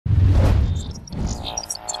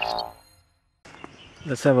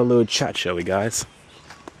Let's have a little chat, shall we, guys?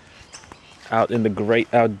 Out in the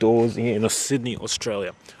great outdoors here in Sydney,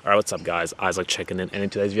 Australia. All right, what's up, guys? Isaac checking in, and in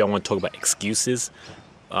today's video, I want to talk about excuses.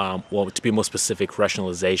 Well, to be more specific,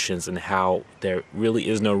 rationalizations, and how there really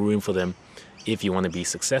is no room for them if you want to be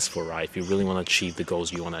successful, right? If you really want to achieve the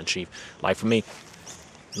goals you want to achieve. Like for me,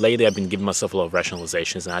 lately I've been giving myself a lot of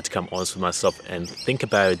rationalizations, and I had to come honest with myself and think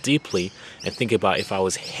about it deeply and think about if I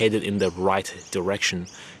was headed in the right direction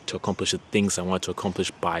to accomplish the things I wanted to accomplish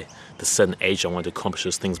by the certain age I wanted to accomplish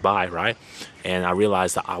those things by, right? And I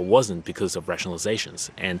realized that I wasn't because of rationalizations.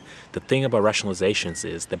 And the thing about rationalizations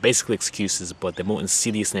is they're basically excuses, but they're more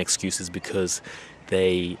insidious than excuses because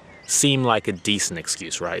they seem like a decent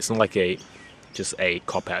excuse, right? It's not like just a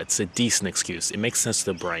cop-out. It's a decent excuse. It makes sense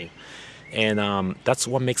to the brain. And that's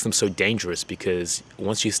what makes them so dangerous, because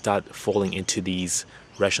once you start falling into these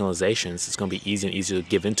rationalizations, it's going to be easier and easier to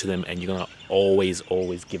give into them, and you're going to always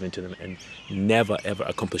give into them and never ever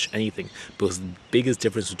accomplish anything. Because the biggest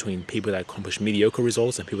difference between people that accomplish mediocre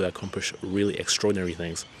results and people that accomplish really extraordinary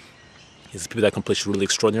things is people that accomplish really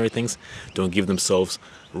extraordinary things don't give themselves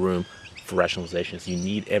room for rationalizations. You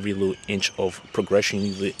need every little inch of progression,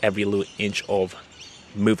 you need every little inch of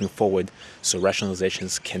moving forward, so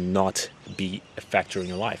rationalizations cannot be a factor in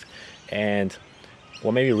your life. And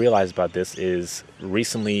what made me realize about this is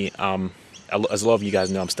recently, as a lot of you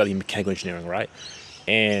guys know, I'm studying mechanical engineering, right?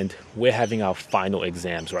 And we're having our final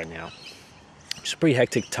exams right now. It's a pretty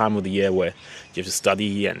hectic time of the year where you have to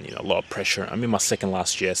study and a lot of pressure. I'm in my second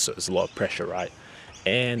last year, so there's a lot of pressure, right?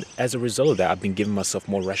 And as a result of that, I've been giving myself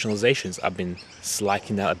more rationalizations. I've been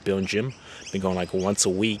slacking out at building gym, been going like once a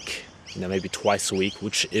week, maybe twice a week,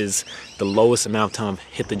 which is the lowest amount of time I've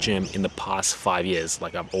hit the gym in the past 5 years.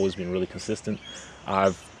 Like, I've always been really consistent.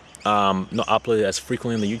 I've not uploaded as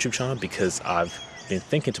frequently on the YouTube channel because I've been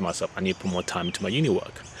thinking to myself, I need to put more time into my uni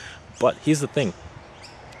work. But here's the thing.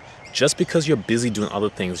 Just because you're busy doing other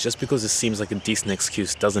things, just because it seems like a decent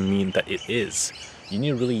excuse doesn't mean that it is. You need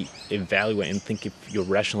to really evaluate and think if your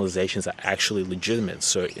rationalizations are actually legitimate.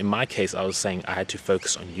 So in my case, I was saying I had to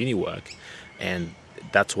focus on uni work, and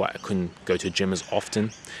that's why I couldn't go to the gym as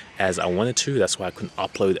often as I wanted to. That's why I couldn't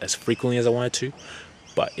upload as frequently as I wanted to.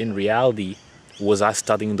 But in reality, was I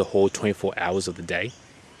studying the whole 24 hours of the day,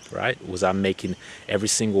 right? Was I making every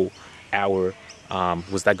single hour,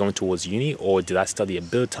 was that going towards uni, or did I study a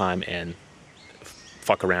bit of time and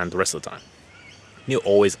fuck around the rest of the time? You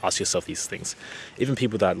always ask yourself these things. Even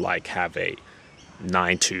people that have a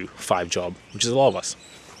 9 to 5 job, which is a lot of us.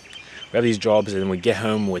 We have these jobs, and then we get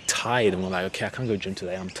home, we're tired, and we're like, okay, I can't go to the gym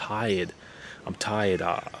today. I'm tired.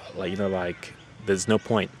 There's no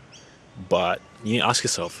point. But you need to ask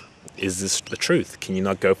yourself, is this the truth? Can you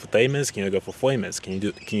not go for 30 minutes? Can you not go for 40 minutes? Can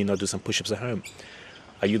you not do some push-ups at home?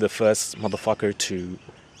 Are you the first motherfucker to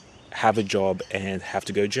have a job and have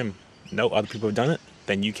to go to gym? No, other people have done it.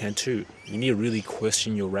 Then you can too. You need to really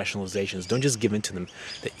question your rationalizations. Don't just give in to them.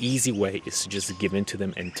 The easy way is to just give in to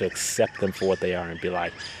them and to accept them for what they are and be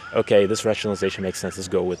like, okay, this rationalization makes sense, let's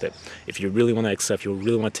go with it. If you really want to accept, you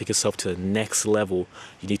really want to take yourself to the next level,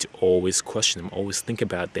 you need to always question them, always think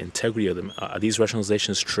about the integrity of them. Are these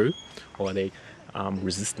rationalizations true, or are they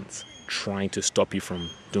resistance, trying to stop you from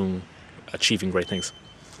achieving great things?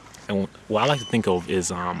 And what I like to think of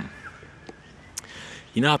is,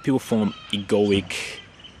 you know how people form egoic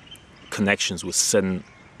connections with certain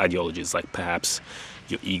ideologies, like perhaps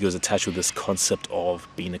your ego is attached with this concept of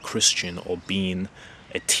being a Christian or being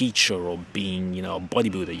a teacher or being, a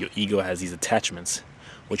bodybuilder. Your ego has these attachments.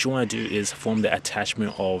 What you want to do is form the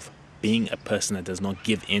attachment of being a person that does not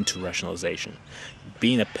give in to rationalization.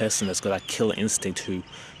 Being a person that's got that killer instinct who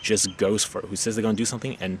just goes for it, who says they're going to do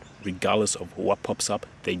something, and regardless of what pops up,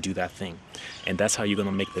 they do that thing. And that's how you're going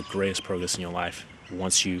to make the greatest progress in your life,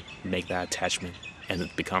 once you make that attachment and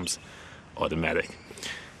it becomes automatic.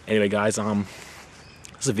 Anyway, guys, this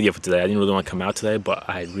is a video for today. I didn't really want to come out today, but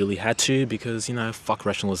I really had to, because fuck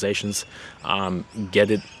rationalizations. Get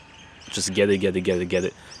it, just get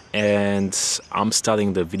it. And I'm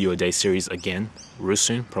starting the video a day series again real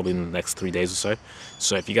soon, probably in the next 3 days or so.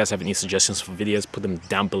 So if you guys have any suggestions for videos, put them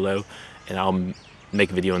down below, and I'll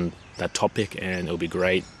make a video on that topic, and it'll be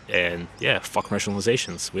great. And yeah, fuck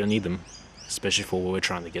rationalizations. We don't need them, especially for what we're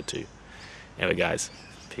trying to get to. Anyway, guys,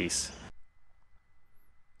 peace.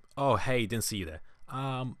 Oh, hey, didn't see you there.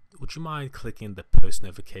 Would you mind clicking the post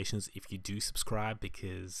notifications if you do subscribe?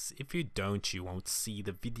 Because if you don't, you won't see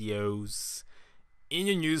the videos in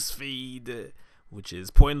your newsfeed, which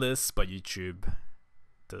is pointless, but YouTube's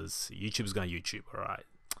gonna YouTube, alright?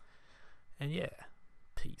 And yeah,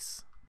 peace.